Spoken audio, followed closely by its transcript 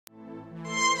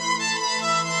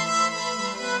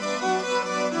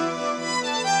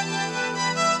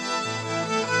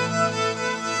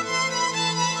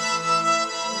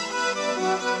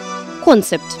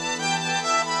Concept: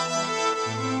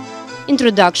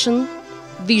 Introduction,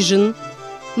 Vision,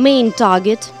 Main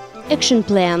Target, Action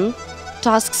Plan,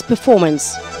 Tasks,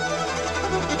 Performance.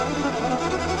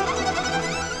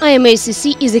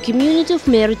 IMACC is a community of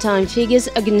maritime figures,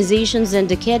 organizations and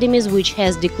academies which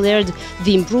has declared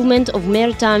the improvement of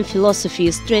maritime philosophy,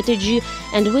 strategy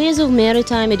and ways of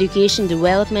maritime education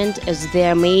development as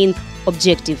their main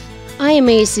objective.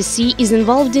 IMACC is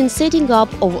involved in setting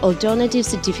up of alternative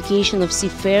certification of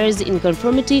seafarers in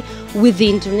conformity with the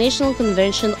International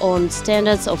Convention on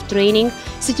Standards of Training,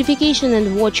 Certification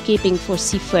and Watchkeeping for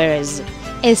Seafarers,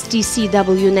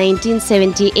 STCW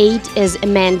 1978 as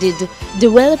amended,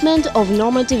 development of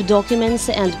normative documents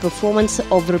and performance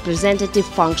of representative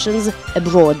functions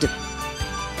abroad.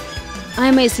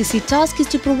 IMACC task is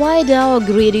to provide our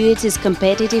graduates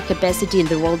competitive capacity in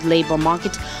the world labor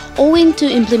market owing to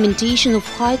implementation of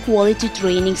high-quality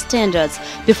training standards,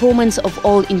 performance of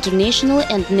all international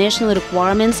and national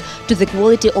requirements to the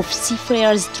quality of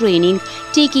seafarers training,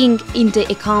 taking into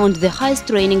account the highest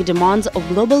training demands of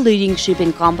global leading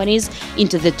shipping companies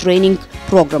into the training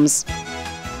programs.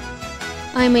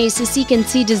 IMACC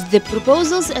considers the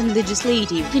proposals and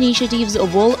legislative initiatives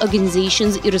of all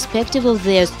organizations irrespective of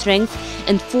their strength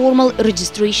and formal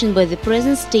registration by the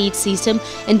present state system,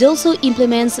 and also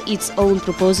implements its own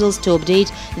proposals to update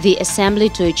the Assembly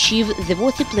to achieve the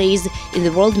worthy place in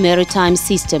the world maritime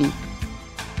system.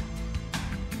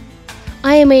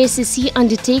 IMACC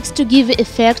undertakes to give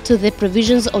effect to the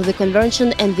provisions of the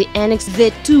Convention and the Annex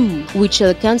thereto, which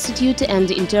shall constitute an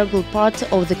integral part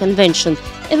of the Convention.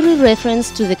 Every reference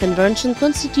to the Convention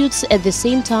constitutes at the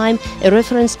same time a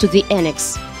reference to the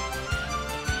Annex.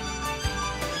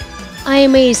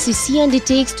 IMACC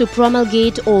undertakes to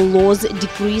promulgate all laws,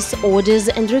 decrees, orders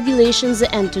and regulations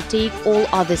and to take all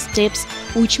other steps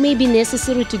which may be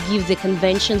necessary to give the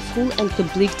Convention full and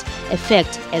complete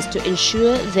effect as to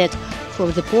ensure that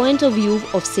from the point of view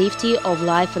of safety of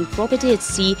life and property at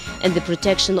sea and the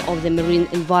protection of the marine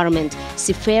environment,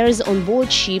 seafarers on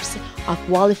board ships are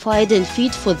qualified and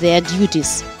fit for their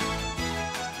duties.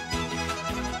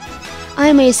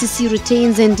 IMACC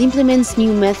retains and implements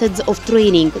new methods of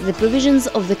training. The provisions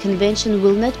of the Convention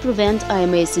will not prevent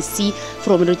IMACC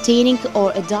from retaining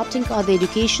or adopting other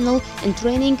educational and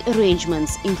training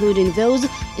arrangements, including those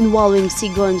involving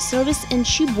seagoing service and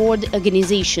shipboard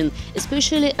organization,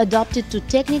 especially adapted to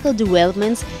technical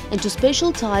developments and to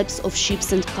special types of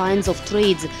ships and kinds of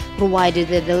trades, provided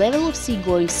that the level of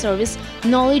seagoing service,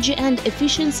 knowledge and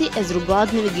efficiency as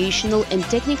regards navigational and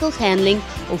technical handling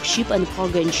of ship and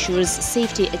cargo ensures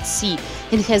safety at sea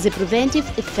and has a preventive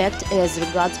effect as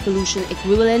regards pollution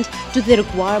equivalent to the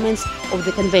requirements of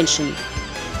the Convention.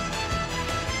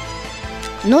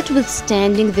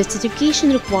 Notwithstanding the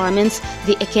certification requirements,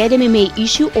 the Academy may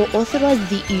issue or authorize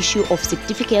the issue of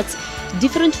certificates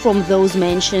different from those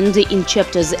mentioned in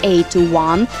Chapters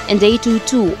A21 and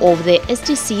A22 of the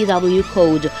STCW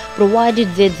Code, provided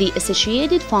that the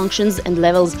associated functions and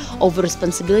levels of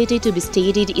responsibility to be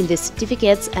stated in the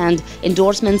certificates and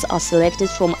endorsements are selected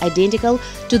from identical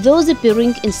to those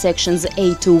appearing in Sections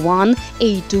A21,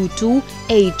 A22,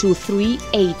 A23,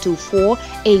 A24,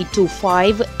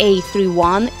 A25,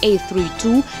 A31,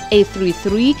 A32,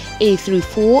 A33,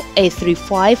 A34,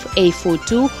 A35,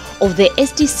 A42 of the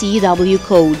STCW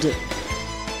Code.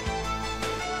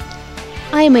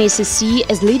 IMACC,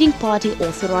 as leading party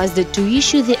authorized to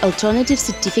issue the alternative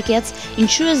certificates,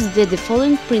 ensures that the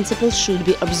following principles should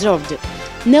be observed.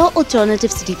 No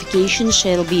alternative certification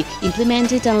shall be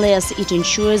implemented unless it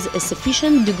ensures a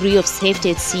sufficient degree of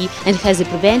safety at sea and has a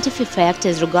preventive effect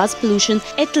as regards pollution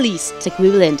at least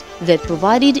equivalent that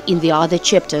provided in the other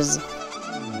chapters.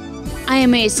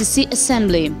 IMACC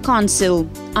Assembly, Council,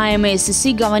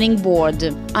 IMACC Governing Board,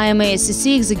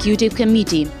 IMACC Executive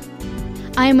Committee,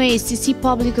 IMACC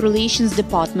Public Relations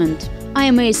Department,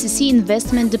 IMACC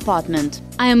Investment Department,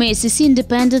 IMACC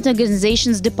Independent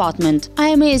Organizations Department,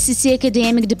 IMACC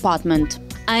Academic Department,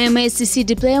 IMACC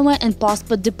Diploma and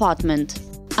Passport Department,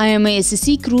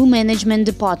 IMACC Crew Management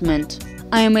Department,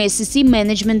 IMACC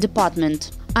Management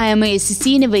Department,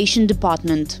 IMACC Innovation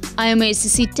Department,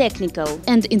 IMACC Technical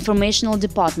and Informational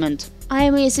Department,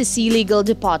 IMACC Legal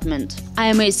Department,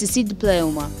 IMACC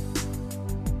Diploma.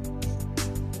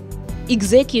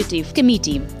 Executive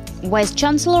Committee,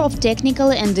 Vice-Chancellor of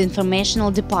Technical and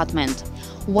Informational Department,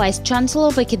 Vice-Chancellor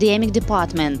of Academic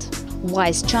Department,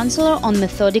 Vice-Chancellor on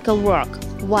Methodical Work,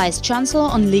 Vice-Chancellor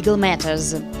on Legal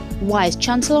Matters,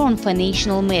 Vice-Chancellor on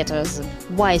Financial Matters,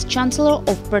 Vice-Chancellor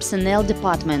of Personnel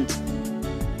Department.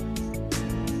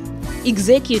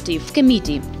 Executive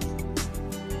Committee,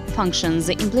 functions: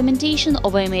 implementation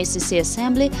of ICC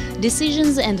Assembly,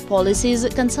 decisions and policies,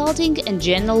 consulting and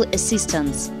general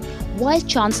assistance. Vice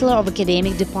Chancellor of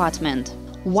Academic Department.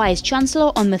 Vice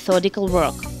Chancellor on Methodical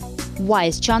Work.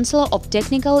 Vice Chancellor of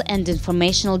Technical and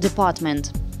Informational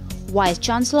Department. Vice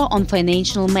Chancellor on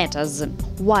Financial Matters.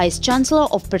 Vice Chancellor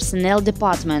of Personnel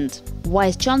Department.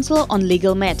 Vice Chancellor on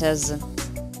Legal Matters.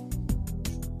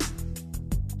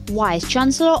 Vice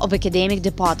Chancellor of Academic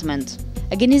Department.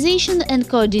 Organization and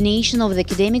coordination of the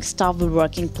academic staff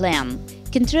working plan.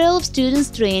 Control of students'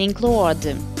 training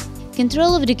load.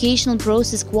 Control of educational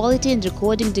process quality and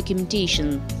recording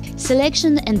documentation.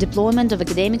 Selection and deployment of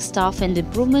academic staff and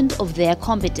improvement of their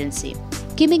competency.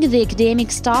 Keeping the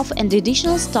academic staff and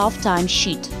additional staff time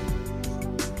sheet.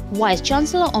 Vice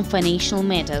Chancellor on Financial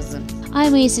Matters.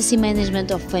 ICC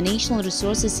Management of Financial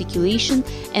Resources Circulation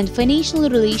and Financial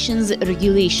Relations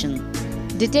Regulation.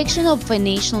 Detection of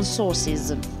financial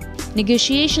sources.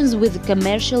 Negotiations with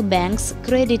commercial banks,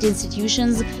 credit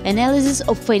institutions, analysis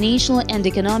of financial and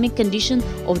economic condition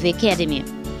of the Academy.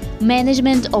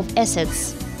 Management of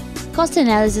assets. Cost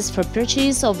analysis for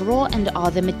purchase of raw and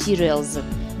other materials.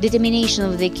 Determination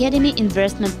of the Academy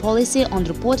investment policy on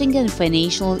reporting and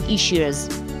financial issues.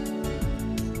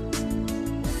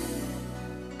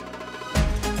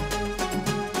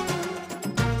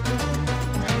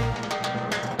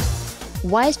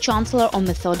 Vice Chancellor on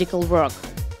Methodical Work.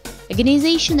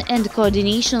 Organization and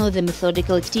coordination of the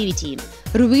methodical activity.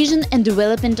 Revision and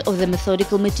development of the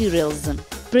methodical materials.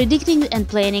 Predicting and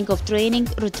planning of training,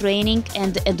 retraining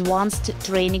and advanced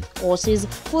training courses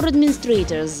for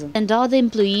administrators and other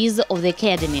employees of the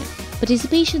Academy.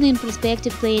 Participation in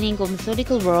prospective planning of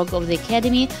methodical work of the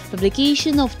Academy,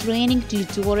 publication of training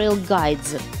tutorial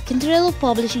guides. Control of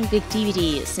publishing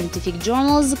activity, scientific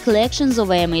journals, collections of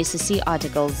ICC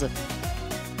articles.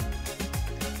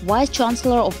 Vice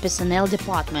Chancellor of Personnel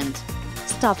Department.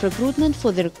 Staff recruitment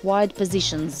for the required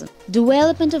positions.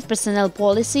 Development of personnel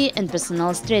policy and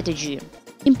personnel strategy.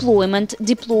 Employment,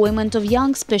 deployment of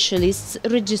young specialists,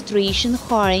 registration,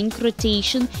 hiring,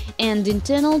 rotation and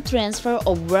internal transfer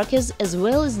of workers as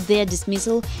well as their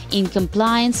dismissal in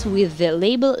compliance with the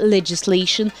labor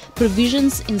legislation,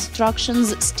 provisions,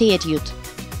 instructions, statute.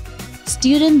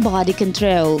 Student body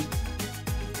control.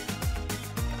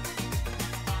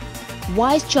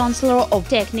 Vice Chancellor of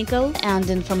Technical and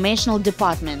Informational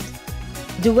Department.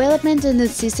 Development and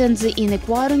assistance in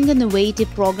acquiring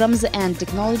innovative programs and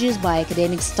technologies by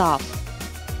academic staff.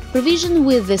 Provision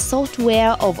with the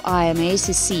software of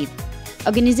ICC.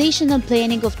 Organization and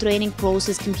planning of training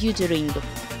process computering.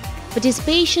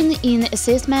 Participation in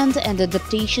assessment and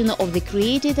adaptation of the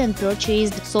created and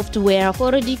purchased software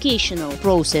for educational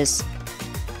process.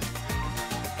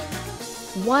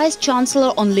 Vice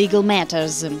Chancellor on Legal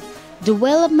Matters.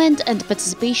 Development and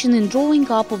participation in drawing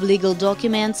up of legal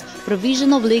documents,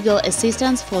 provision of legal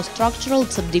assistance for structural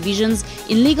subdivisions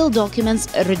in legal documents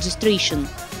registration.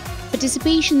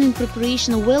 Participation in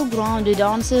preparation of well-grounded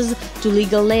answers to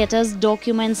legal letters,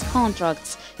 documents,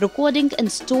 contracts, recording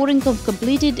and storing of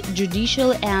completed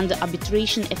judicial and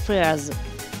arbitration affairs.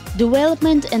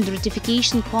 Development and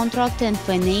ratification contract and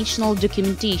financial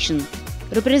documentation.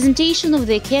 Representation of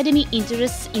the Academy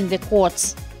interests in the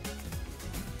courts.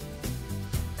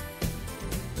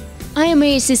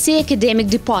 ICC Academic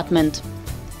Department.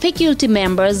 Faculty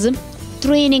members,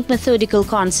 Training Methodical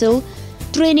Council,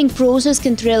 Training Process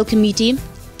Control Committee,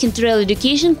 Control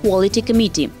Education Quality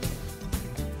Committee.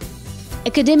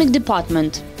 Academic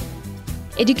Department.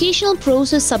 Educational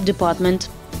Process Subdepartment,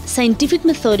 Scientific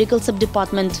Methodical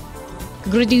Subdepartment,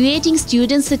 Graduating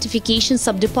Student Certification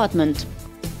Subdepartment,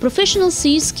 Professional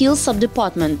Sea Skills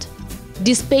Subdepartment,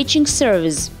 Dispatching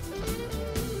Service.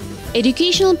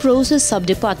 Educational Process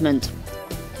Subdepartment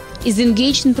is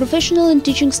engaged in professional and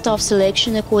teaching staff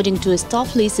selection according to a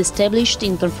staff list established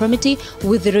in conformity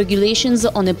with the regulations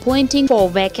on appointing for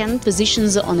vacant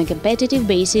positions on a competitive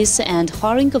basis and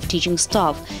hiring of teaching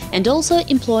staff, and also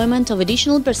employment of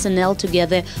additional personnel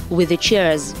together with the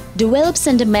chairs. Develops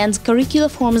and amends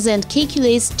curricular forms and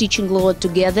calculates teaching load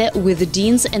together with the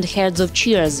deans and heads of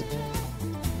chairs.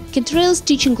 Controls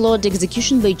teaching load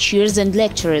execution by chairs and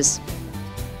lecturers.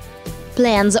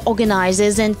 Plans,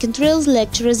 organizes and controls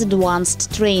lecturers'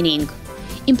 advanced training.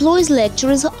 Employs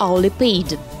lecturers hourly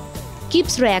paid.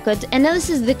 Keeps record,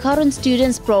 analyzes the current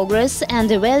students' progress and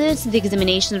evaluates the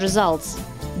examination results.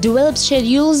 Develops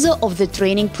schedules of the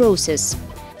training process.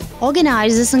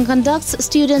 Organizes and conducts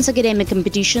students' academic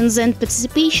competitions and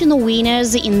participation of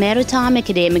winners in maritime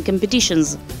academic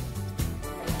competitions.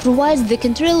 Provides the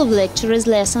control of lecturers'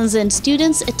 lessons and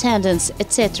students' attendance,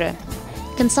 etc.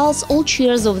 consults all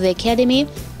chairs of the Academy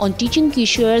on teaching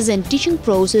issues and teaching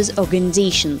process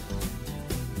organization.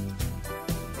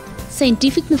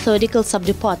 Scientific Methodical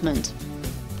Subdepartment.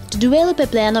 To develop a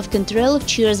plan of control of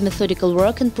chairs' methodical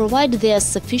work and provide their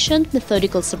sufficient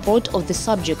methodical support of the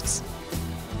subjects.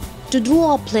 To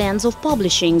draw up plans of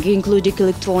publishing, including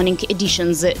electronic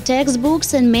editions,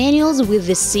 textbooks and manuals with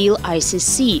the seal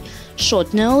ICC,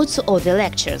 short notes of the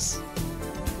lectures.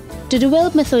 To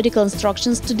develop methodical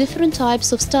instructions to different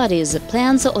types of studies,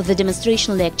 plans of the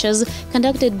demonstration lectures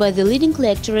conducted by the leading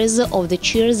lecturers of the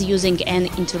chairs using an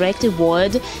interactive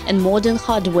board and modern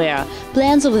hardware,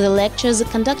 plans of the lectures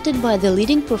conducted by the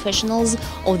leading professionals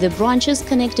of the branches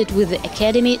connected with the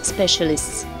Academy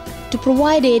specialists. To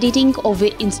provide editing of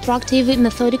the instructive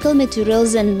methodical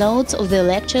materials and notes of the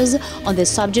lectures on the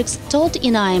subjects taught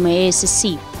in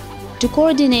ICC. To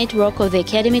coordinate work of the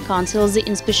Academy Councils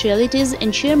in specialities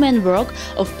and chairman work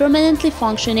of permanently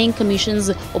functioning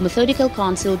commissions or methodical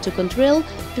council to control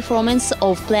performance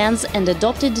of plans and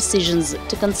adopted decisions,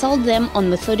 to consult them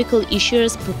on methodical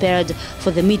issues prepared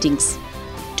for the meetings.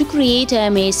 To create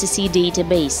ICC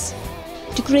database.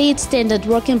 To create standard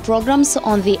working programs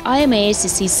on the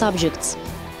ICC subjects.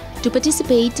 To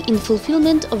participate in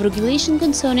fulfillment of regulation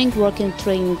concerning working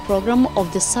training program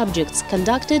of the subjects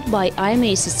conducted by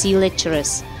ICC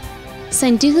lecturers.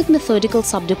 Scientific Methodical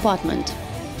Subdepartment.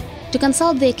 To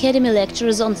consult the Academy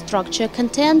lecturers on structure,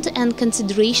 content and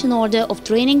consideration order of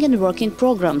training and working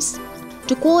programs.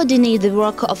 To coordinate the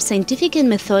work of Scientific and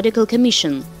Methodical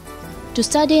Commission. To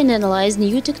study and analyze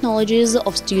new technologies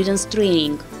of students'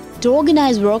 training. To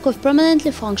organize work of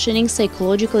permanently functioning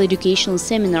psychological educational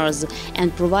seminars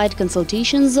and provide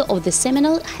consultations of the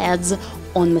seminar heads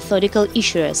on methodical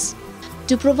issues.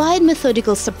 To provide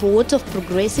methodical support of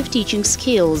progressive teaching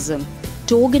skills.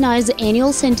 To organize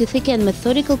annual scientific and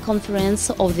methodical conference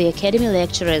of the Academy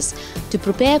lecturers. To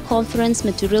prepare conference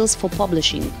materials for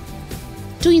publishing.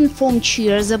 To inform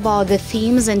chairs about the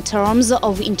themes and terms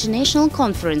of international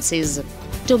conferences.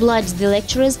 To oblige the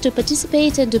lecturers to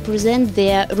participate and to present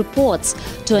their reports,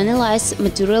 to analyze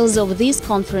materials of these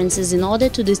conferences in order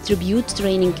to distribute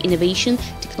training innovation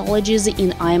technologies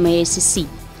in ICC.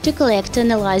 To collect,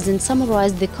 analyze and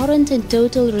summarize the current and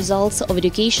total results of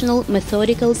educational,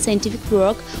 methodical, scientific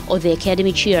work of the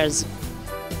Academy chairs.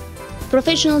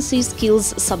 Professional Sea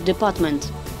Skills Subdepartment.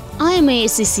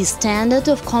 ICC Standard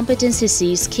of Competency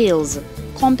Sea Skills.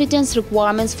 Competence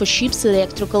requirements for ships'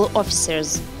 electrical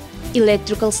officers.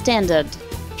 Electrical Standard.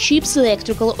 Ships'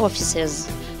 electrical officers.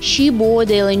 Shipboard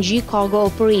LNG cargo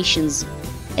operations.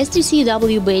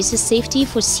 STCW basis safety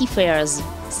for seafarers.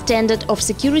 Standard of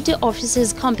security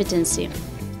officers competency.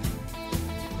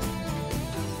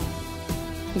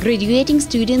 Graduating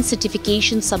Student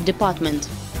Certification Subdepartment.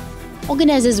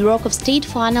 Organizes work of state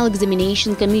final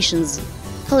examination commissions.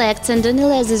 Collects and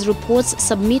analyzes reports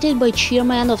submitted by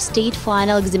chairman of state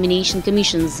final examination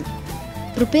commissions.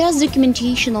 Prepares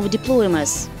documentation of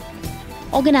diplomas.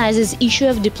 Organizes issue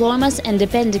of diplomas and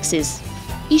appendixes.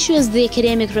 Issues the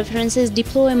academic references,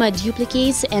 diploma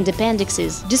duplicates and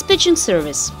appendixes. Dispatching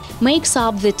service. Makes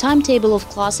up the timetable of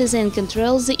classes and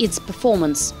controls its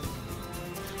performance.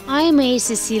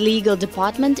 ICC Legal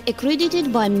Department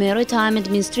accredited by Maritime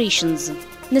Administrations.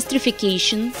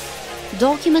 Nostrification.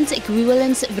 Documents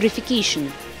equivalence verification.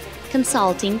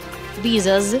 Consulting.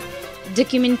 Visas.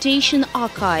 Documentation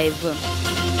archive.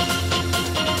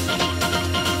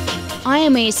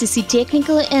 ICC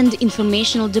Technical and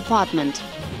Informational Department.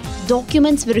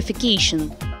 Documents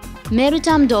verification.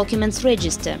 Maritime Documents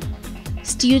Register.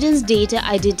 Students' data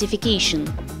identification.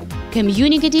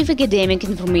 Communicative academic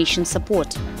information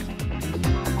support.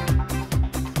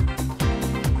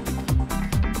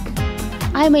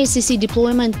 ICC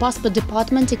Diploma and Passport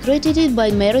Department accredited by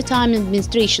Maritime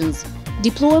Administrations.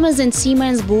 Diplomas and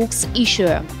seamen's books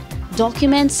issuer.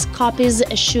 Documents, copies,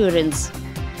 assurance.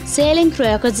 Sailing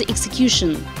records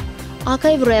execution.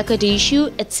 Archive record issue,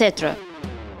 etc.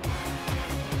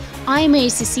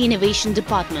 ICC Innovation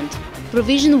Department.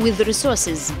 Provision with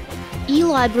resources.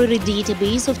 E-library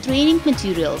database of training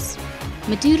materials.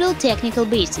 Material technical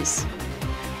basis.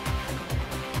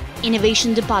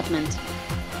 Innovation Department.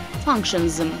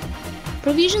 Functions.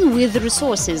 Provision with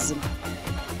resources.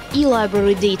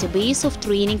 E-library database of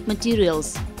training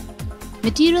materials.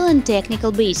 Material and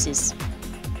technical basis.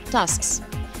 Tasks.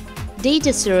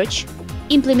 Data search,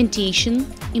 implementation,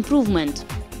 improvement.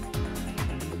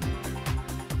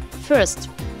 First,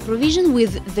 provision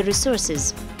with the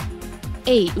resources.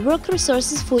 A. Work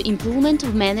resources for improvement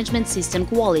of management system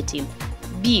quality.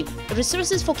 B.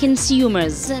 Resources for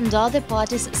consumers and other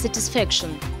parties'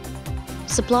 satisfaction.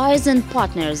 Suppliers and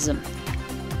partners.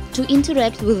 to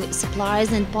interact with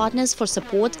suppliers and partners for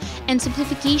support and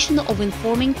simplification of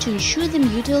informing to ensure the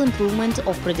mutual improvement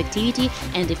of productivity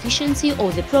and efficiency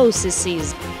of the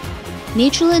processes.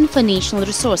 Natural and financial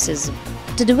resources.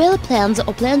 To develop plans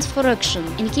or plans for action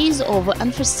in case of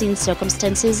unforeseen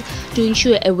circumstances to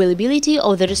ensure availability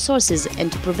of the resources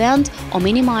and to prevent or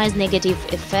minimize negative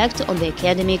effect on the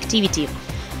academic activity.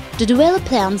 To develop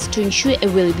plans to ensure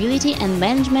availability and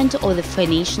management of the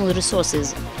financial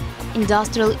resources.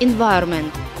 Industrial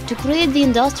environment. To create the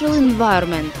industrial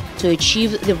environment to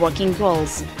achieve the working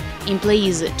goals.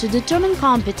 Employees. To determine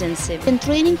competency and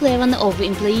training level of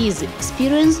employees,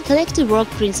 experience, collective work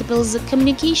principles,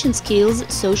 communication skills,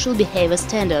 social behavior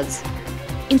standards.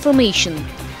 Information.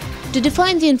 To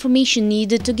define the information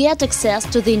needed to get access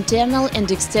to the internal and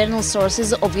external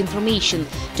sources of information,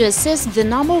 to assess the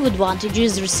number of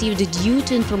advantages received due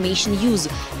to information use,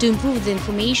 to improve the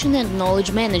information and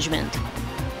knowledge management.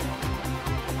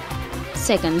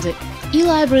 Second,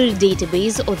 e-library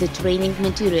database of the training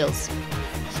materials.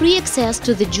 Free access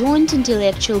to the joint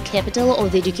intellectual capital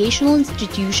of the educational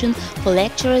institution for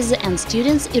lecturers and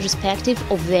students irrespective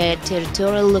of their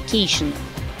territorial location.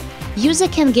 User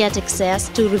can get access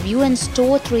to review and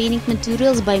store training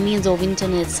materials by means of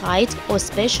internet site or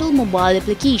special mobile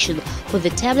application for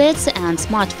the tablets and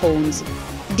smartphones.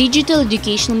 Digital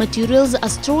educational materials are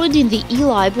stored in the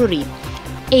e-library.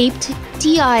 APT,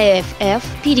 TIFF,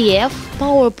 PDF,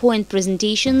 PowerPoint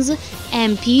presentations,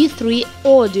 MP3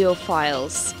 audio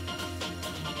files.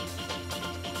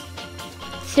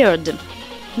 Third,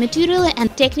 material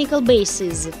and technical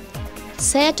basis.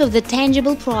 Set of the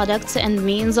tangible products and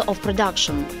means of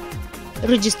production.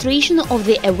 Registration of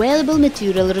the available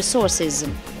material resources.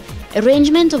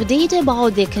 Arrangement of data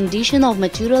about the condition of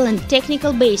material and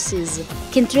technical basis.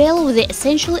 Control of the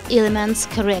essential elements'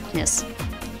 correctness.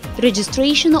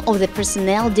 Registration of the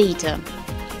personnel data.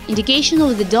 Indication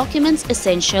of the documents'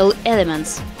 essential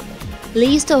elements.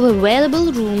 List of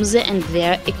available rooms and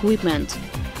their equipment.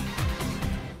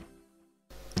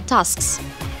 Tasks.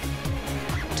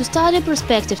 To study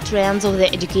prospective trends of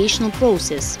the educational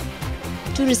process.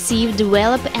 To receive,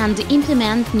 develop and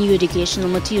implement new educational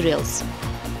materials.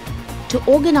 To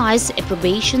organize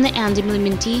approbation and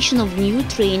implementation of new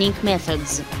training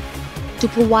methods. To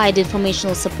provide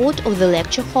informational support of the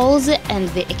lecture halls and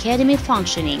the academy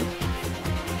functioning.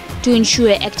 To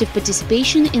ensure active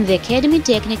participation in the academy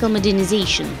technical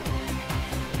modernization.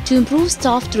 To improve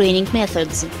staff training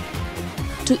methods.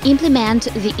 To implement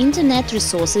the internet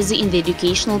resources in the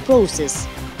educational process.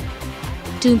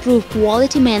 To improve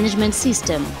quality management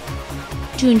system.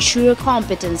 To ensure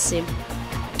competency.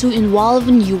 To involve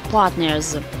new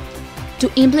partners.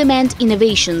 To implement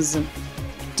innovations.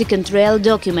 To control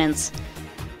documents.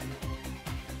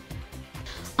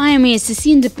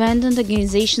 ICC Independent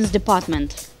Organizations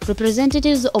Department.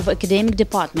 Representatives of Academic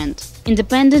Department.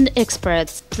 Independent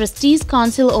experts. Trustees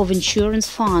Council of Insurance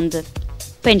Fund.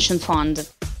 Pension Fund.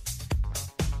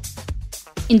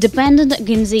 Independent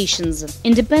organizations.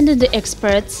 Independent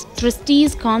experts.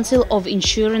 Trustees Council of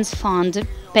Insurance Fund.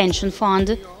 Pension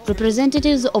Fund.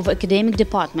 Representatives of Academic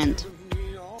Department.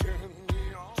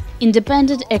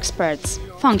 Independent experts.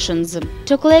 Functions: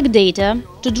 to collect data,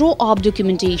 to draw up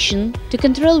documentation, to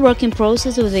control working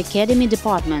process of the academy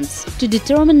departments, to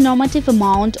determine normative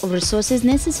amount of resources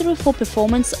necessary for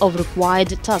performance of required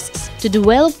tasks, to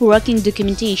develop working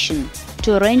documentation,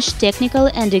 to arrange technical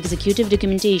and executive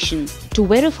documentation, to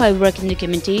verify working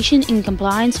documentation in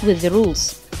compliance with the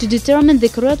rules, to determine the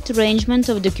correct arrangement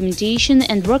of documentation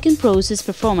and working process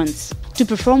performance, to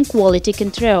perform quality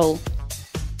control.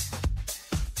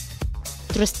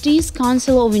 Trustees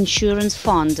Council of Insurance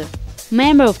Fund.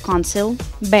 Member of Council,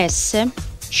 BESSE,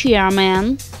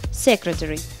 Chairman,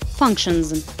 Secretary.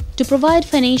 Functions: to provide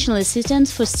financial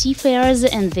assistance for seafarers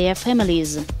and their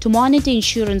families, to monitor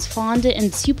insurance fund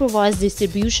and supervise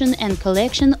distribution and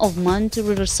collection of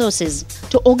monetary resources,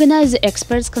 to organize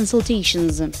experts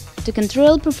consultations, to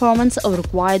control performance of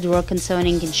required work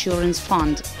concerning insurance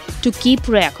fund, to keep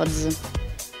records.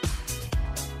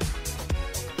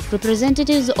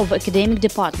 Representatives of Academic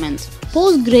Department.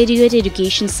 Postgraduate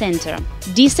Education Center.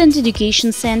 Distant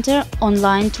Education Center.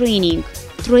 Online Training.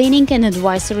 Training and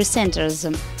Advisory Centers.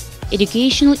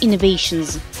 Educational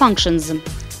Innovations. Functions: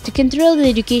 to control the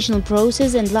educational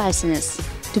process and license,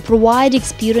 to provide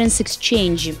experience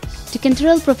exchange, to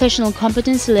control professional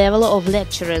competency level of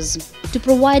lecturers, to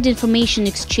provide information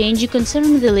exchange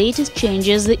concerning the latest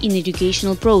changes in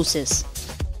educational process.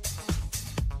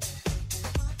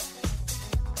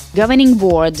 Governing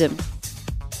Board.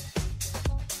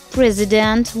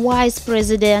 President, Vice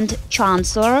President,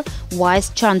 Chancellor, Vice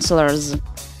Chancellors.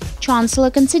 Chancellor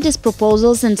considers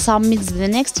proposals and submits the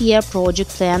next year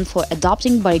project plan for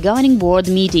adopting by Governing Board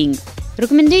meeting.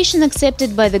 Recommendation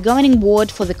accepted by the Governing Board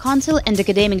for the Council and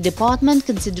Academic Department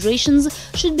considerations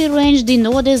should be arranged in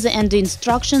orders and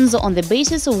instructions on the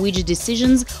basis of which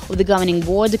decisions of the Governing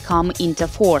Board come into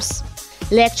force.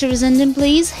 Lecturers and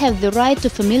employees have the right to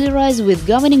familiarize with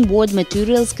Governing Board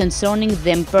materials concerning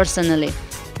them personally.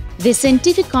 The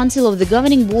Scientific Council of the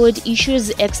Governing Board issues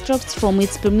extracts from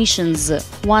its permissions.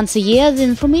 Once a year, the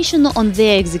information on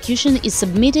their execution is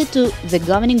submitted to the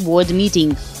Governing Board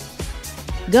meeting.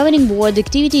 Governing Board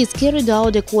activity is carried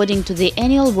out according to the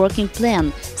Annual Working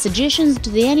Plan. Suggestions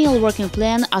to the Annual Working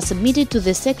Plan are submitted to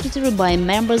the Secretary by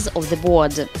members of the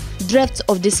Board. Drafts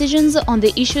of decisions on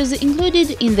the issues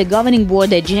included in the Governing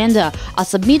Board agenda are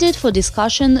submitted for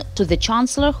discussion to the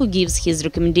Chancellor, who gives his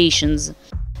recommendations.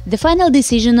 The final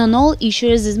decision on all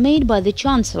issues is made by the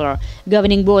Chancellor.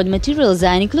 Governing Board materials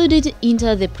are included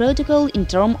into the protocol in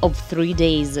term of 3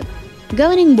 days.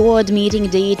 Governing Board meeting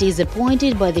date is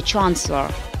appointed by the Chancellor.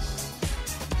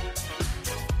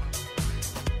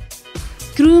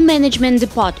 Crew Management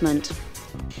Department.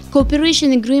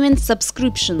 Cooperation Agreement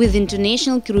subscription with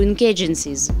international crewing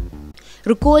agencies.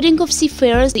 Recording of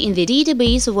seafarers in the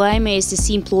database of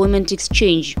IMA/ICC Employment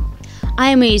Exchange.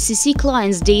 IMA/ICC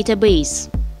Clients Database.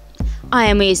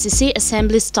 IMA/ICC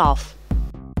Assembly Staff.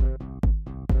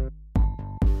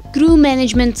 Crew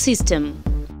Management System.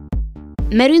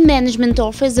 Marine management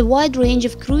offers a wide range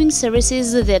of crewing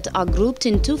services that are grouped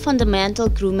in two fundamental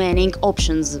crew manning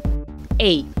options.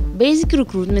 A. Basic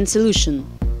Recruitment Solution.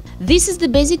 This is the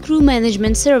basic crew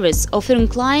management service, offering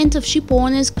client of ship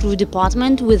owner's crew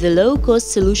department with a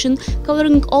low-cost solution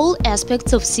covering all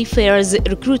aspects of seafarers'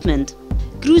 recruitment: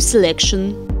 crew selection,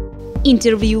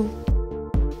 interview,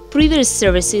 previous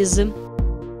services,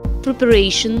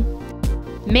 preparation,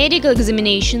 medical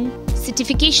examination,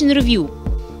 certification review,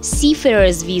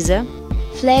 seafarer's visa,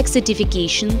 flag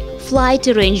certification, flight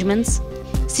arrangements,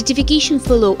 certification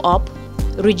follow-up,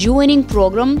 rejoining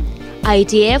program,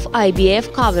 ITF,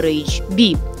 IBF coverage.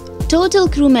 B. Total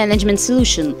Crew Management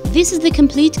Solution. This is the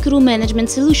complete crew management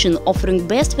solution, offering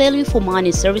best value for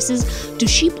money services to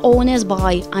ship owners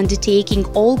by undertaking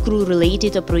all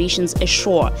crew-related operations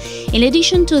ashore. In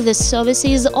addition to the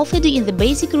services offered in the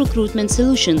basic recruitment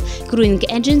solution, crewing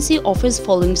agency offers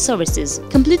following services: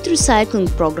 complete recycling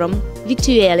program,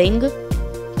 victualling,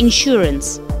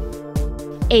 insurance.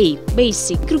 A.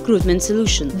 Basic Recruitment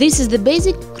Solution. This is the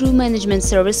basic crew management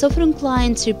service offering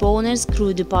clients, ship owners,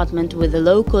 crew department with a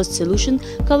low-cost solution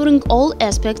covering all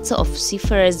aspects of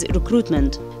seafarers'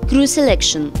 recruitment. Crew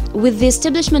selection. With the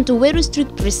establishment of very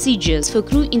strict procedures for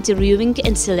crew interviewing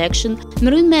and selection,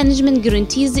 marine management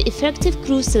guarantees the effective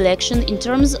crew selection in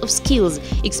terms of skills,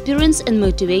 experience and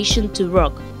motivation to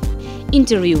work.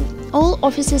 Interview. All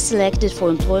officers selected for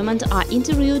employment are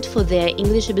interviewed for their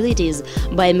English abilities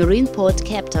by marine port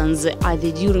captains,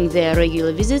 either during their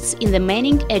regular visits in the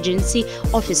manning agency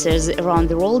officers around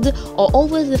the world or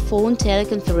over the phone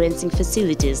teleconferencing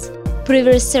facilities.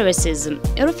 Previous services.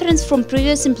 A reference from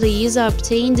previous employees are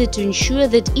obtained to ensure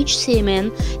that each seaman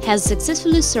has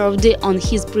successfully served on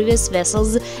his previous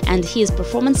vessels and his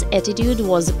performance attitude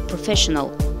was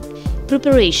professional.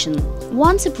 Preparation.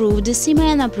 Once approved,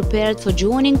 seamen are prepared for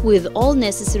joining with all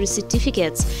necessary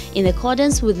certificates in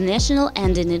accordance with national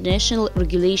and international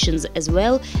regulations as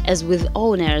well as with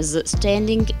owners'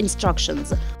 standing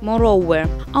instructions. Moreover,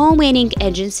 our manning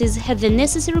agencies have the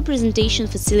necessary presentation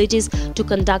facilities to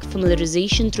conduct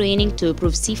familiarization training to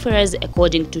approve seafarers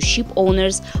according to ship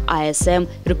owners' ISM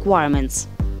requirements.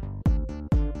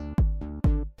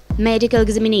 Medical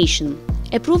examination.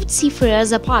 Approved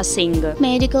seafarers are passing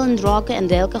medical and drug and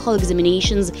alcohol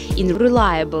examinations in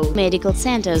reliable medical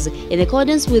centers in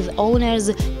accordance with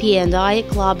owners' P&I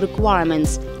club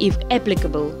requirements, if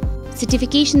applicable.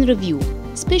 Certification review.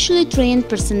 Specially trained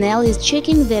personnel is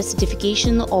checking their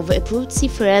certification of approved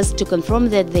seafarers to confirm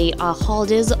that they are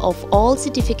holders of all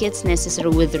certificates necessary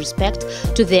with respect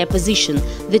to their position,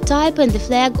 the type and the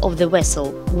flag of the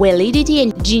vessel. Validity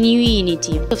and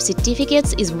genuinity of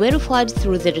certificates is verified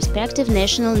through the respective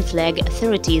national and flag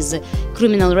authorities.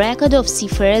 Criminal record of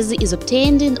seafarers is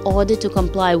obtained in order to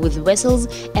comply with vessels'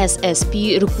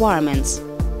 SSP requirements.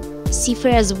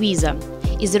 Seafarer's visa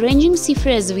is arranging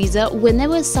seafarer's visa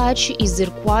whenever such is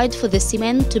required for the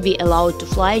seaman to be allowed to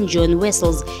fly and join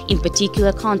vessels in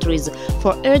particular countries.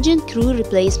 For urgent crew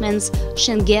replacements,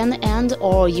 Schengen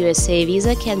and/or USA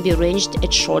visa can be arranged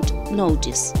at short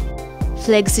notice.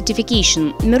 Flag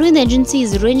certification. Marine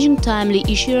agencies arranging timely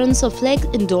issuance of flag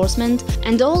endorsement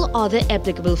and all other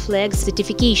applicable flag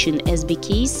certification,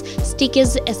 SBKs,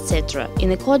 stickers, etc.,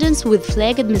 in accordance with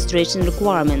flag administration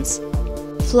requirements.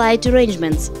 Flight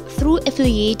arrangements. Through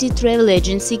affiliated travel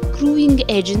agency, crewing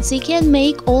agency can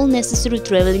make all necessary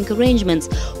traveling arrangements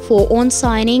for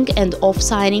on-signing and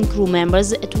off-signing crew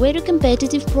members at very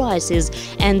competitive prices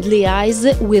and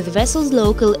liaise with vessel's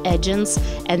local agents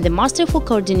and the master for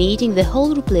coordinating the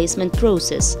whole replacement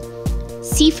process.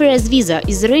 Seafarers visa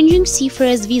is arranging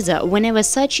seafarers visa whenever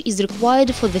such is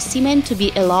required for the seaman to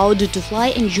be allowed to fly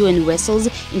and join vessels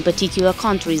in particular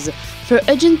countries. For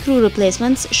urgent crew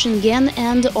replacements, Schengen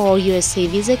and/or USA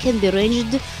visa can be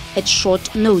arranged at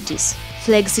short notice.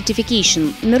 Flag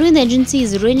certification. Marine agency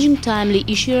is arranging timely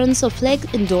issuance of flag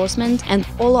endorsement and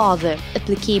all other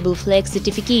applicable flag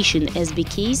certification,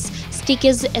 SBKs,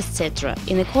 stickers, etc.,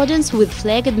 in accordance with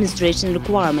flag administration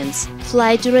requirements.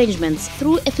 Flight arrangements.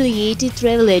 Through affiliated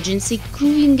travel agency,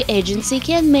 crewing agency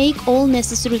can make all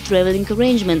necessary traveling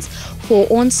arrangements for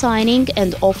on-signing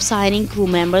and off-signing crew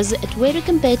members at very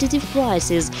competitive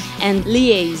prices and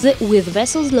liaise with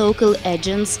vessel's local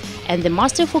agents and the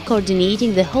master for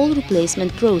coordinating the whole replacement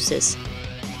process.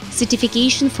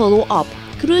 Certification follow-up.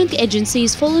 Crewing agency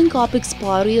is following up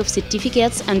expiry of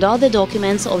certificates and other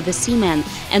documents of the seaman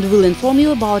and will inform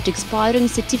you about expiring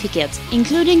certificates,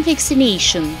 including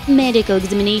vaccination, medical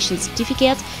examination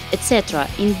certificate, etc.,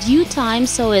 in due time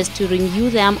so as to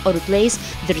renew them or replace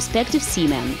the respective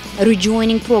seaman.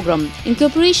 Rejoining program. In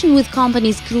cooperation with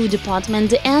company's crew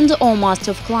department and/or master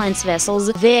of clients'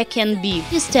 vessels, there can be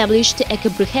established a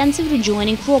comprehensive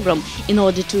rejoining program in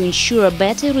order to ensure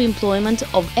better reemployment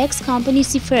of ex-company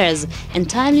seafarers and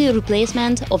timely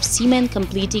replacement of seamen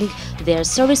completing their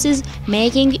services,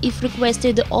 making, if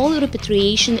requested, all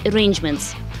repatriation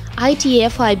arrangements.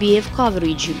 ITF-IBF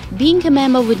coverage. Being a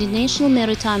member of the International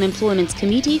Maritime Employment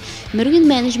Committee, Marine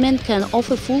Management can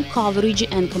offer full coverage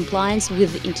and compliance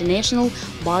with the International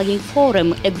Bargaining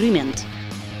Forum Agreement.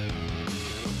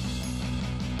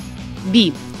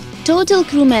 B. Total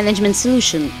Crew Management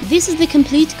Solution. This is the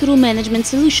complete crew management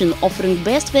solution offering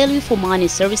best value for money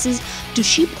services to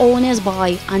ship owners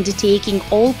by undertaking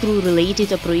all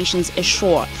crew-related operations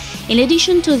ashore. In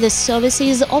addition to the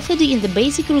services offered in the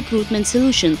basic recruitment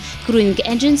solution, crewing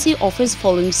agency offers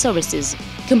following services.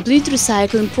 Complete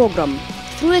Recycling Program.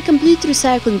 Through a complete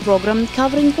recycling program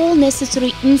covering all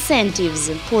necessary incentives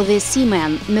for the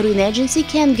seaman, Marine Agency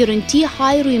can guarantee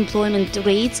high reemployment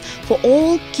rates for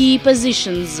all key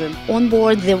positions on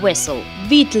board the vessel.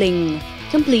 Victualling.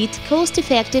 Complete,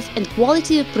 cost-effective and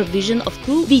quality provision of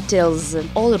crew victuals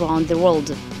all around the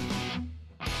world.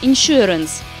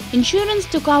 Insurance. Insurance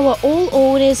to cover all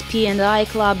owners' P&I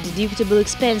Club deductible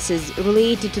expenses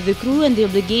related to the crew and the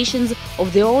obligations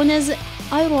of the owners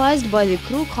authorized by the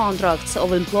crew contracts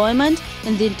of employment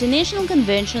and the international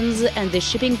conventions and the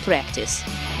shipping practice.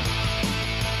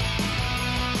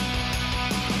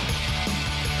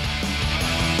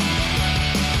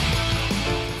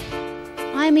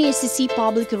 ICC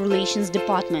Public Relations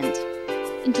Department.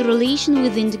 Interrelation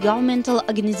with intergovernmental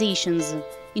organizations.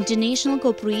 International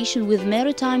cooperation with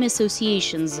maritime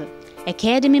associations.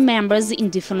 Academy members in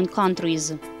different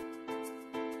countries.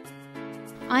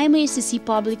 ICC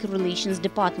Public Relations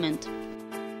Department.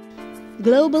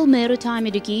 Global Maritime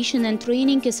Education and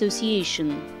Training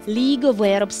Association, League of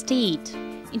Arab States,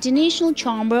 International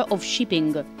Chamber of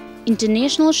Shipping,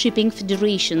 International Shipping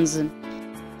Federations,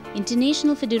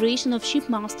 International Federation of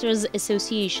Shipmasters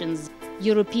Associations,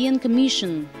 European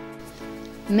Commission,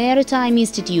 Maritime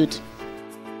Institute,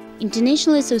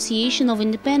 International Association of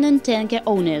Independent Tanker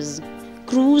Owners,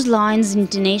 Cruise Lines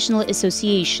International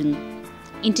Association,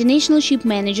 International Ship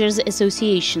Managers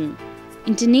Association,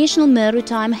 International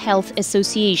Maritime Health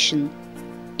Association,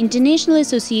 International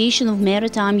Association of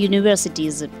Maritime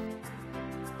Universities,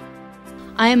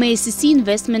 IMACC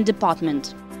Investment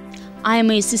Department,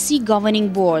 IMACC Governing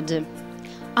Board,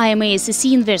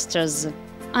 IMACC Investors,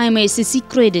 IMACC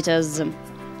Creditors,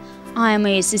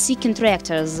 IMACC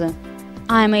Contractors,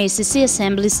 IMACC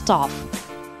Assembly Staff,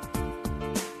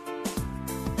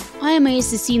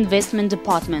 IMACC Investment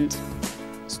Department.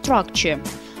 Structure: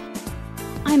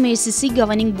 IMACC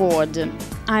Governing Board,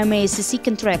 IMACC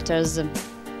Contractors,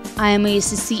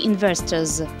 IMACC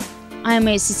Investors,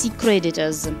 IMACC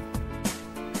Creditors.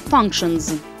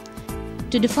 Functions: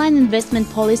 to define investment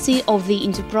policy of the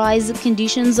enterprise,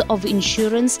 conditions of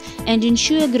insurance and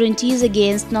ensure guarantees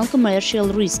against non-commercial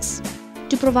risks,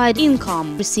 to provide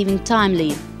income receiving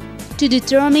timely, to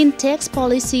determine tax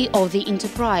policy of the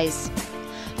enterprise,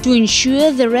 To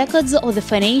ensure the records of the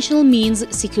financial means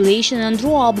circulation and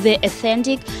draw up the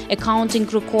authentic accounting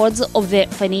records of the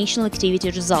financial activity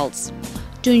results.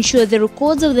 To ensure the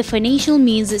records of the financial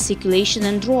means circulation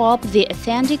and draw up the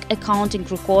authentic accounting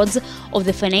records of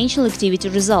the financial activity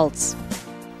results.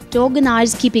 To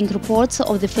organize keeping reports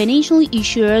of the financial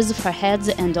issuers for heads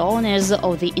and owners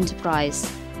of the enterprise.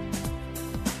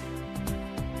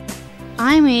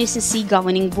 ICC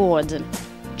Governing Board,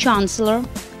 Chancellor,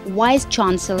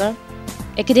 Vice-Chancellor,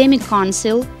 Academic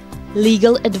Council,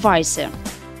 Legal Advisor.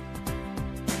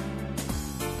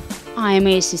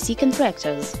 ICC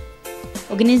Contractors,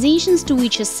 organizations to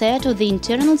which a set of the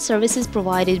internal services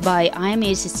provided by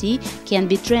ICC can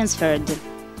be transferred.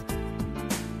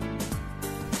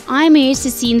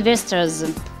 ICC Investors,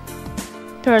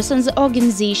 persons,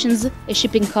 organizations, a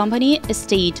shipping company, a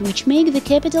state which make the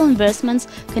capital investments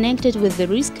connected with the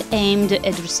risk aimed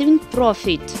at receiving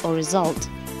profit or result.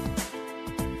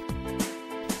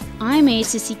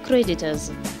 ICC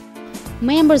Creditors,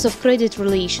 members of credit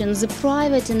relations,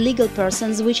 private and legal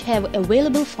persons which have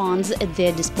available funds at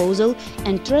their disposal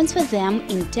and transfer them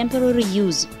in temporary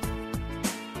use.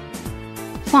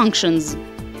 Functions: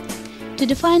 to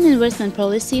define investment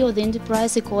policy of the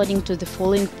enterprise according to the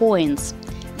following points: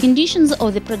 conditions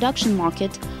of the production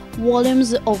market,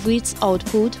 volumes of its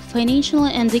output, financial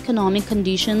and economic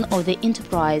condition of the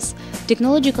enterprise,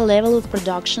 technological level of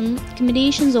production,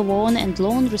 accommodations of own and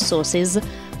loan resources,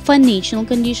 financial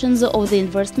conditions of the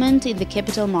investment in the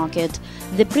capital market,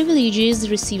 the privileges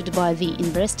received by the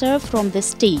investor from the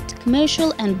state,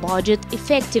 commercial and budget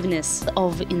effectiveness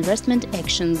of investment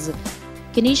actions,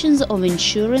 conditions of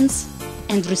insurance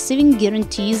and receiving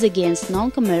guarantees against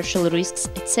non-commercial risks,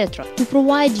 etc. To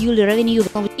provide duly revenue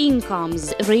of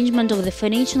incomes, arrangement of the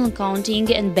financial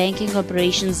accounting and banking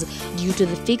operations due to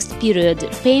the fixed period,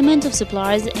 payment of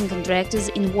suppliers and contractors'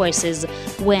 invoices,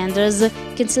 vendors,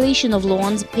 cancellation of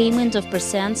loans, payment of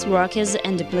persons, workers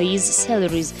and employees'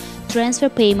 salaries, transfer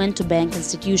payment to bank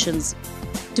institutions.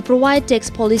 To provide tax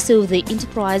policy of the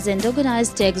enterprise and organize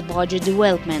tax budget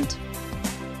development.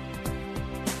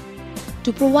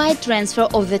 To provide transfer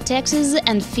of the taxes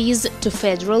and fees to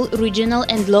federal, regional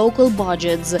and local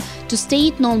budgets, to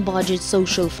state non-budget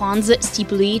social funds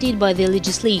stipulated by the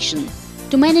legislation.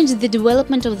 To manage the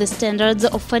development of the standards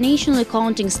of financial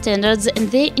accounting standards and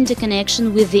their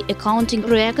interconnection with the accounting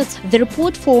records, the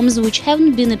report forms which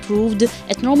haven't been approved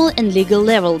at normal and legal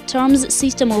level, terms,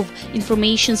 system of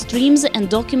information streams and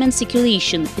document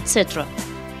circulation, etc.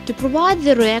 To provide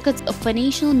the records of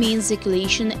financial means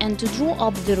circulation and to draw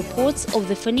up the reports of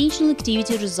the financial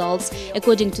activity results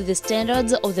according to the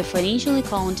standards of the financial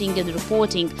accounting and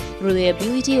reporting,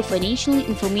 reliability of financial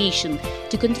information,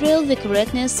 to control the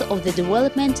correctness of the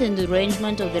development and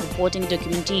arrangement of the reporting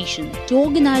documentation, to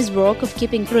organize work of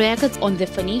keeping records on the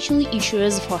financial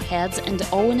issuers for heads and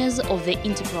owners of the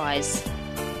enterprise.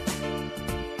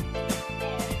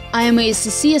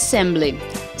 ICC Assembly.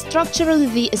 Structurally,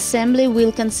 the Assembly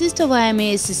will consist of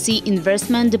ICC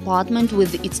Investment Department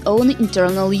with its own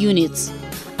internal units,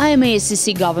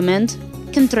 ICC Government,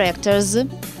 Contractors,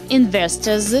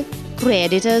 Investors,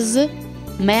 Creditors.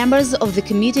 Members of the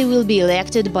committee will be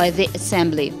elected by the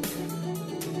Assembly.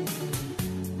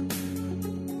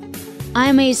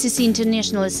 ICC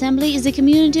International Assembly is a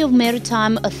community of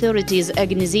maritime authorities,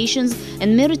 organizations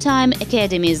and maritime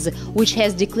academies, which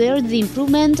has declared the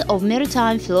improvement of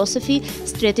maritime philosophy,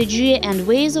 strategy and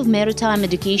ways of maritime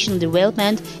educational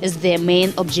development as their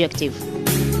main objective.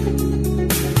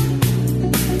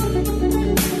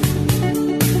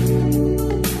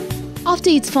 After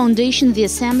its foundation, the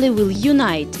Assembly will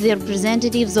unite the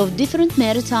representatives of different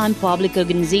maritime public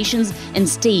organizations and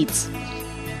states,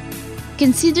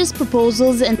 considers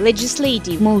proposals and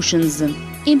legislative motions,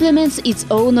 implements its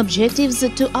own objectives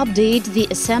to update the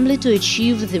Assembly to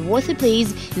achieve the worthy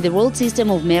place in the world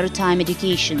system of maritime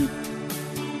education.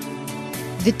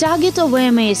 The target of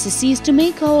ICC is to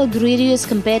make our graduates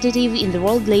competitive in the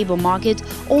world labor market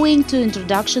owing to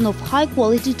introduction of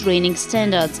high-quality training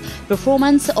standards,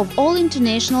 performance of all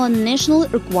international and national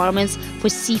requirements for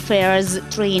seafarers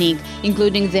training,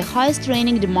 including the highest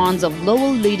training demands of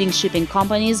global leading shipping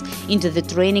companies into the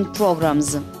training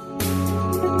programs.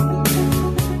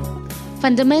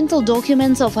 Fundamental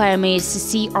documents of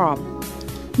ICC are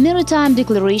Maritime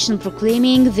Declaration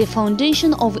proclaiming the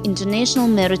foundation of International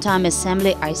Maritime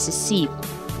Assembly ICC,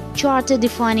 Charter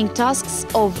defining tasks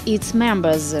of its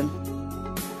members,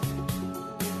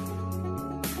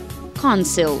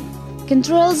 Council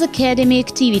controls Academy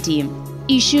activity,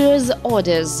 issues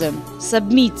orders,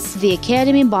 submits the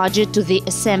Academy budget to the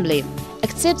Assembly,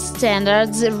 accepts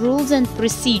standards, rules and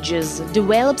procedures,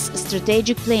 develops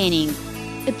strategic planning,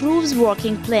 Approves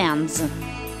working plans.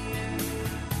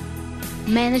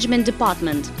 Management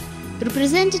Department.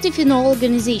 Representative in all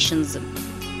organizations.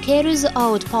 Carries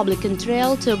out public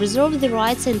control to preserve the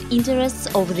rights and interests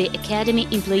of the Academy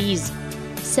employees.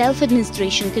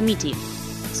 Self-Administration Committee.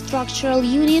 Structural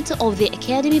unit of the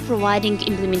Academy providing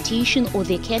implementation of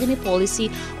the Academy policy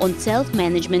on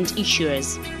self-management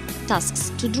issues.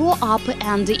 Tasks: to draw up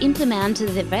and implement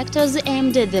the vectors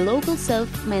aimed at the local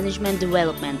self-management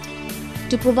development.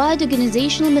 To provide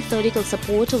organizational methodical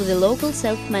support of the local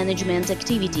self-management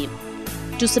activity.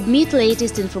 To submit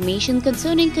latest information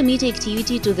concerning committee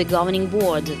activity to the Governing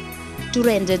Board. To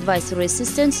render advisory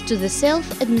assistance to the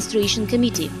Self-Administration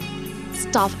Committee.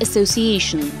 Staff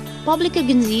Association. Public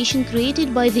organization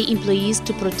created by the employees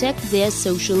to protect their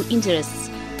social interests.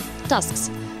 Tasks: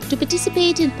 to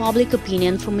participate in public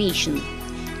opinion formation.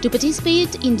 To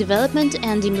participate in development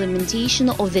and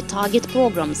implementation of the target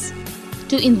programs.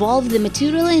 To involve the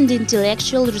material and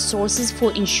intellectual resources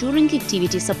for ensuring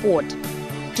activity support.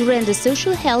 To render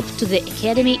social help to the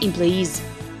Academy employees.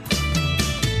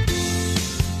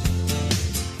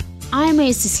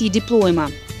 IMACC Diploma.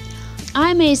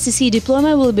 IMACC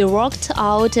Diploma will be worked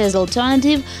out as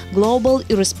alternative, global,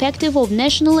 irrespective of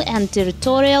national and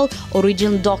territorial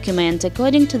origin document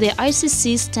according to the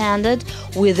ICC standard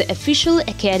with the official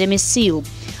Academy seal.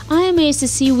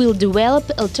 IMACC will develop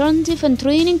alternative and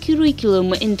training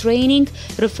curriculum in training,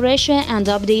 refresher and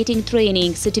updating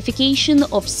training, certification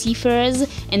of seafarers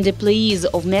and employees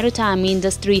of maritime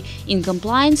industry in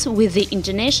compliance with the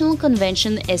International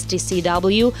Convention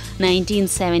STCW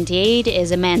 1978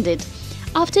 as amended.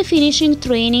 After finishing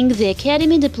training, the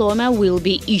Academy diploma will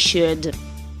be issued.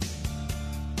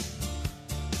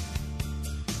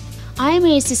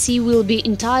 IMACC will be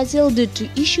entitled to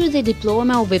issue the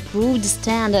diploma of approved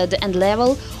standard and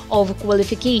level of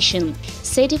qualification,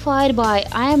 certified by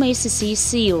IMACC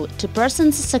seal, to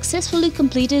persons successfully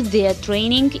completed their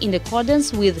training in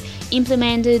accordance with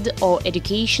implemented or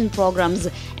education programs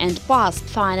and passed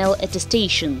final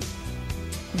attestation.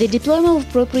 The diploma of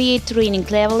appropriate training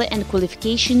level and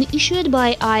qualification issued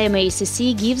by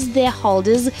IMACC gives their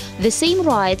holders the same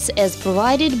rights as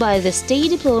provided by the state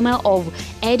diploma of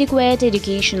adequate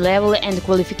education level and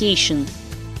qualification.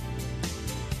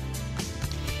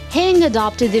 Having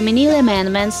adopted the Manila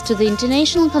Amendments to the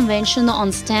International Convention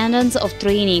on Standards of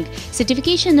Training,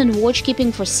 Certification and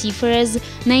Watchkeeping for Seafarers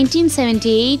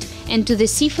 1978 and to the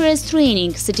Seafarers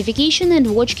Training, Certification and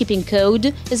Watchkeeping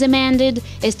Code as amended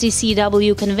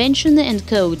STCW Convention and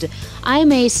Code,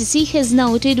 IMACC has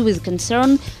noted with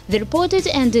concern the reported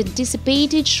and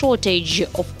anticipated shortage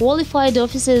of qualified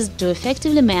officers to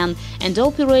effectively man and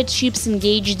operate ships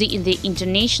engaged in the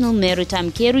international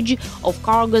maritime carriage of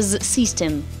cargoes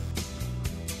system.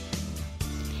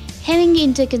 Having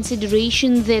into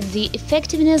consideration that the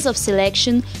effectiveness of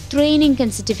selection, training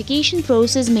and certification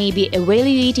process may be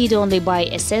evaluated only by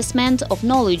assessment of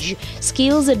knowledge,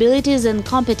 skills, abilities and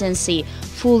competency,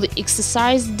 fully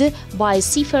exercised by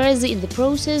seafarers in the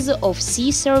process of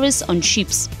sea service on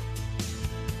ships.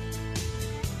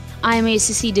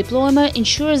 IMACC diploma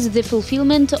ensures the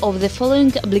fulfillment of the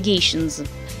following obligations: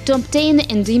 to obtain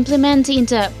and implement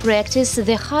into practice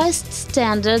the highest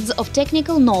standards of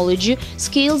technical knowledge,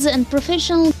 skills and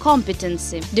professional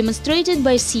competency demonstrated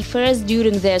by seafarers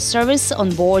during their service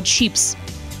on board ships.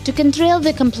 To control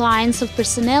the compliance of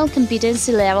personnel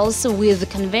competency levels with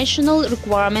conventional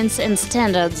requirements and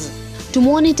standards. To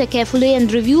monitor carefully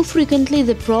and review frequently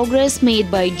the progress made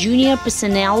by junior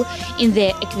personnel in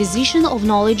their acquisition of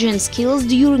knowledge and skills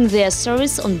during their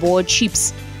service on board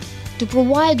ships. To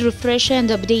provide refresher and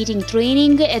updating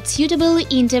training at suitable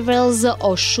intervals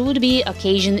or should be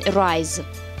occasion arise.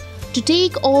 To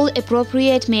take all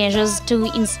appropriate measures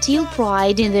to instill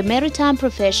pride in the maritime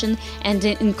profession and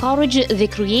encourage the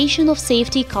creation of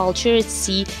safety culture at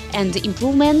sea and the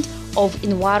improvement of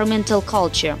environmental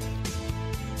culture.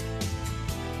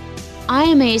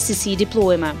 IMACC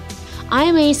diploma.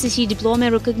 IMACC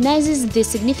diploma recognizes the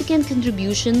significant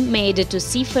contribution made to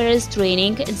seafarers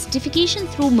training and certification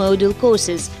through module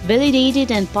courses, validated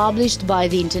and published by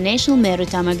the International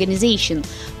Maritime Organization,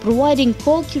 providing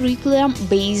core curriculum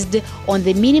based on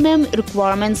the minimum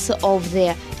requirements of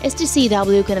the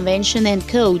STCW Convention and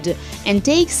Code, and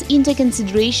takes into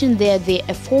consideration that the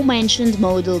aforementioned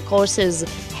module courses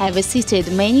have assisted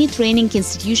many training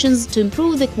institutions to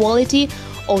improve the quality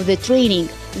of the training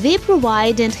they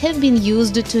provide and have been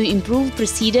used to improve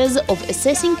procedures of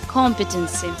assessing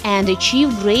competency and achieve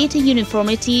greater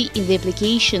uniformity in the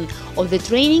application of the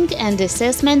training and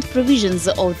assessment provisions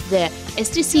of the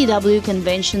STCW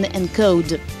Convention and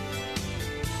Code.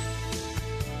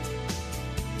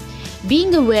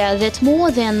 Being aware that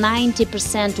more than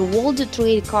 90% of world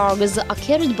trade cargoes are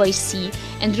carried by sea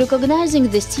and recognizing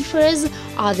the seafarers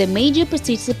are the major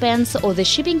participants of the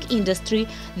shipping industry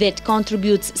that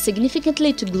contributes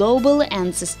significantly to global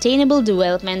and sustainable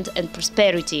development and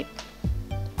prosperity.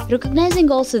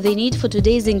 Recognizing also the need for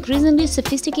today's increasingly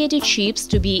sophisticated ships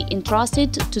to be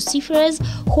entrusted to seafarers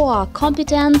who are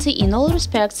competent in all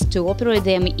respects to operate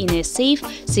them in a safe,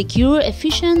 secure,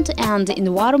 efficient and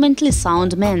environmentally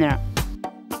sound manner.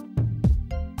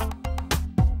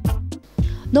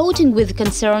 Noting with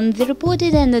concern the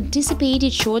reported and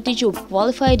anticipated shortage of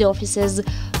qualified officers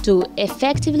to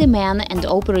effectively man and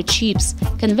operate ships,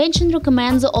 Convention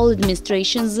recommends all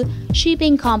administrations,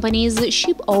 shipping companies,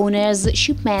 ship owners,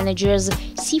 ship managers,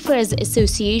 seafarers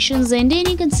associations and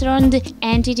any concerned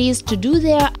entities to do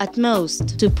their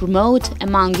utmost to promote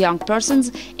among young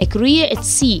persons a career at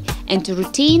sea and to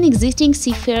retain existing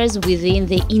seafarers within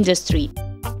the industry.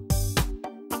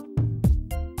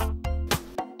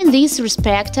 In this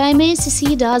respect,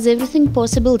 ICC does everything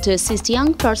possible to assist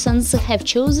young persons who have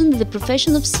chosen the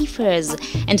profession of seafarers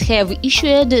and have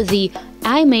issued the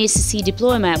ICC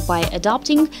diploma by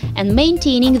adopting and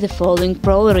maintaining the following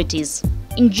priorities: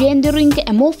 engendering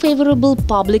a more favorable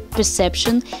public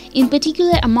perception, in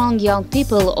particular among young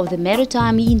people of the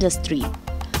maritime industry;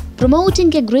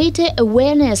 promoting a greater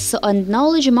awareness and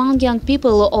knowledge among young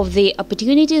people of the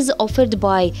opportunities offered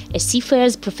by a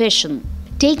seafarer's profession;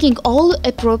 taking all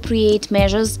appropriate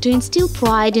measures to instill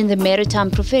pride in the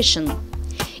maritime profession;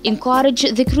 encourage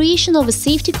the creation of a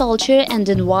safety culture and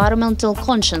environmental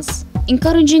conscience;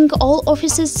 encouraging all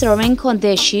officers serving on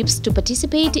their ships to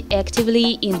participate actively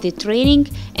in the training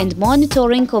and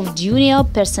monitoring of junior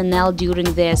personnel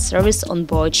during their service on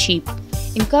board ship;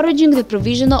 encouraging the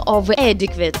provision of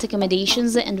adequate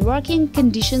accommodations and working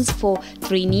conditions for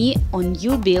trainees on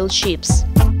new-built ships.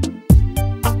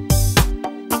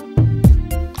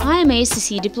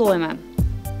 ICC diploma.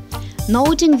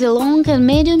 Noting the long and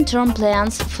medium-term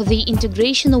plans for the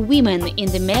integration of women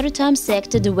in the maritime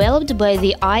sector developed by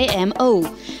the IMO,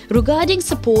 regarding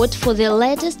support for the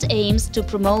latest aims to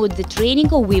promote the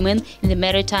training of women in the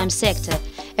maritime sector,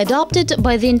 adopted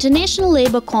by the International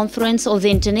Labour Conference of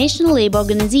the International Labour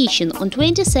Organization on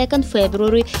 22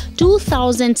 February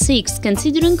 2006,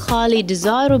 considering highly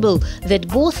desirable that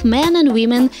both men and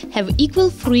women have equal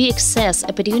free access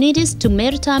opportunities to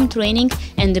maritime training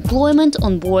and employment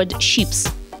on board ships.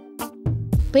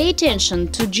 Pay attention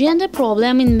to gender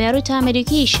problem in maritime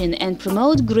education and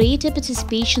promote greater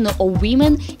participation of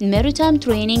women in maritime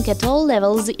training at all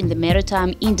levels in the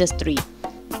maritime industry.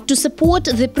 To support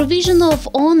the provision of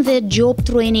on-the-job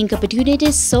training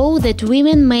opportunities so that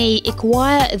women may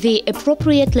acquire the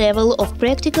appropriate level of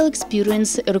practical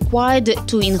experience required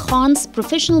to enhance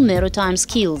professional maritime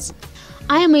skills.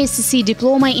 ICC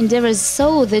diploma endeavors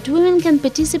so that women can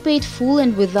participate full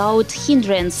and without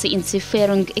hindrance in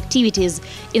seafaring activities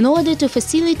in order to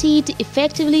facilitate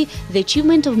effectively the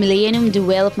achievement of Millennium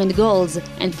Development Goals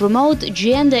and promote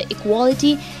gender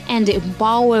equality and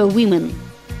empower women.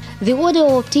 The order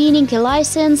of obtaining a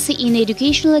license in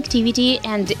educational activity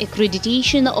and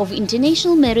accreditation of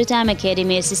International Maritime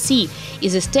Academy ICC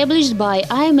is established by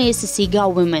ICC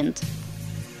government.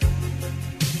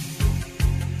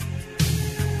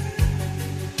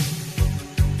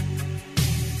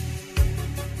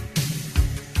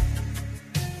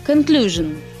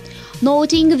 Conclusion.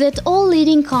 Noting that all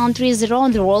leading countries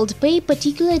around the world pay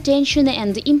particular attention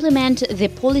and implement the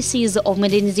policies of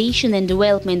modernization and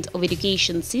development of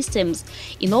education systems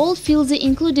in all fields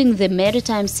including the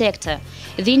maritime sector,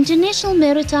 the International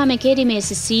Maritime Academy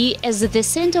ICC as the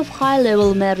center of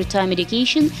high-level maritime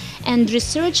education and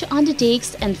research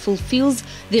undertakes and fulfills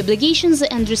the obligations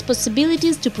and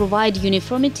responsibilities to provide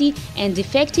uniformity and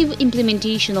effective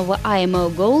implementation of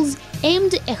IMO goals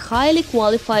aimed at highly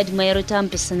qualified maritime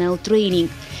personnel training.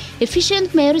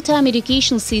 Efficient maritime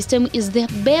education system is the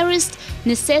barest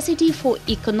necessity for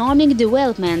economic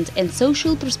development and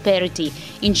social prosperity,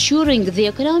 ensuring the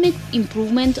economic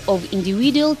improvement of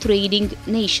individual trading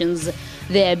nations,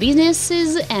 their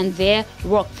businesses and their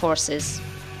workforces.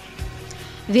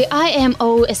 The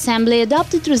IMO Assembly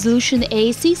adopted Resolution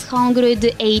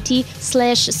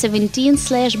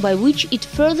A680/17/ by which it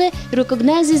further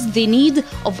recognizes the need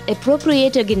of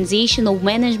appropriate organization of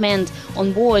management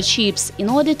on board ships in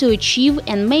order to achieve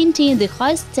and maintain the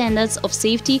highest standards of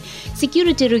safety,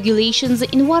 security regulations,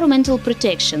 environmental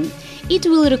protection. It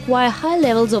will require high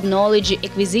levels of knowledge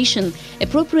acquisition,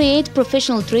 appropriate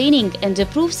professional training and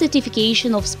approved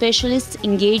certification of specialists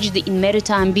engaged in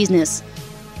maritime business.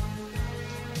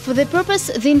 For the purpose,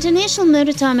 the International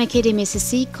Maritime Academy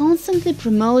ICC constantly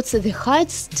promotes the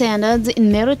highest standards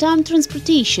in maritime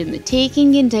transportation,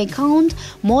 taking into account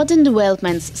modern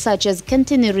developments such as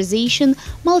containerization,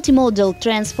 multimodal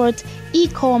transport,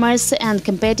 e-commerce and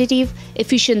competitive,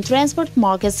 efficient transport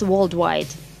markets worldwide.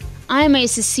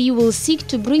 IMICC will seek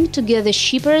to bring together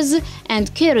shippers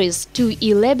and carriers to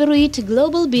elaborate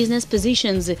global business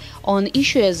positions on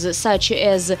issues such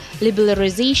as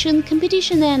liberalization,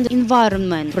 competition and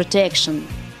environment protection.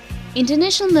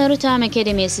 International Maritime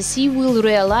Academy ICC will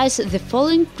realize the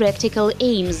following practical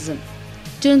aims: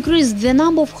 to increase the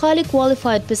number of highly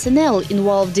qualified personnel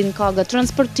involved in cargo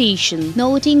transportation,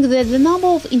 noting that the number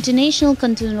of international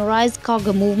containerized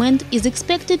cargo movement is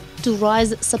expected to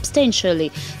rise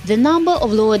substantially. The number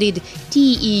of loaded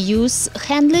TEUs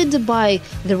handled by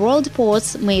the world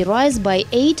ports may rise by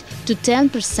 8 to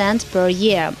 10% per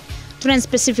year.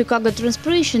 Trans-Pacific cargo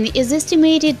transportation is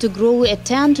estimated to grow at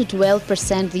 10 to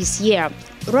 12% this year.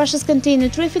 Russia's container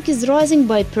traffic is rising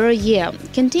by per year.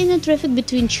 Container traffic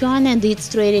between China and its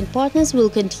trading partners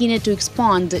will continue to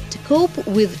expand. To cope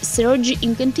with surge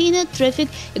in container traffic,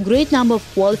 a great number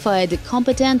of qualified,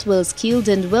 competent, well-skilled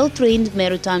and well-trained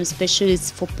maritime specialists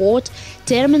for port,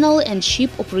 terminal and ship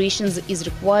operations is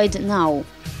required now.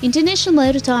 International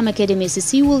Maritime Academy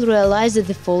ICC will realize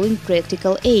the following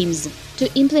practical aims: to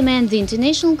implement the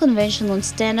International Convention on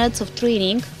Standards of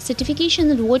Training,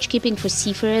 Certification and Watchkeeping for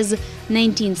Seafarers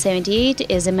 1978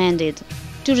 as amended,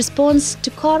 to respond to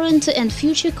current and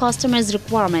future customers'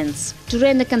 requirements, to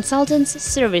render consultants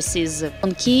services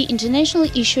on key international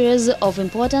issues of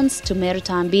importance to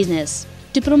maritime business,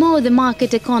 to promote the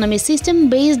market economy system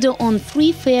based on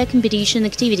free fair competition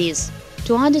activities,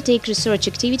 to undertake research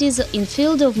activities in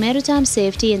field of maritime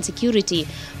safety and security,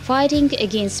 fighting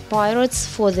against pirates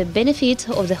for the benefit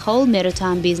of the whole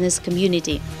maritime business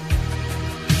community.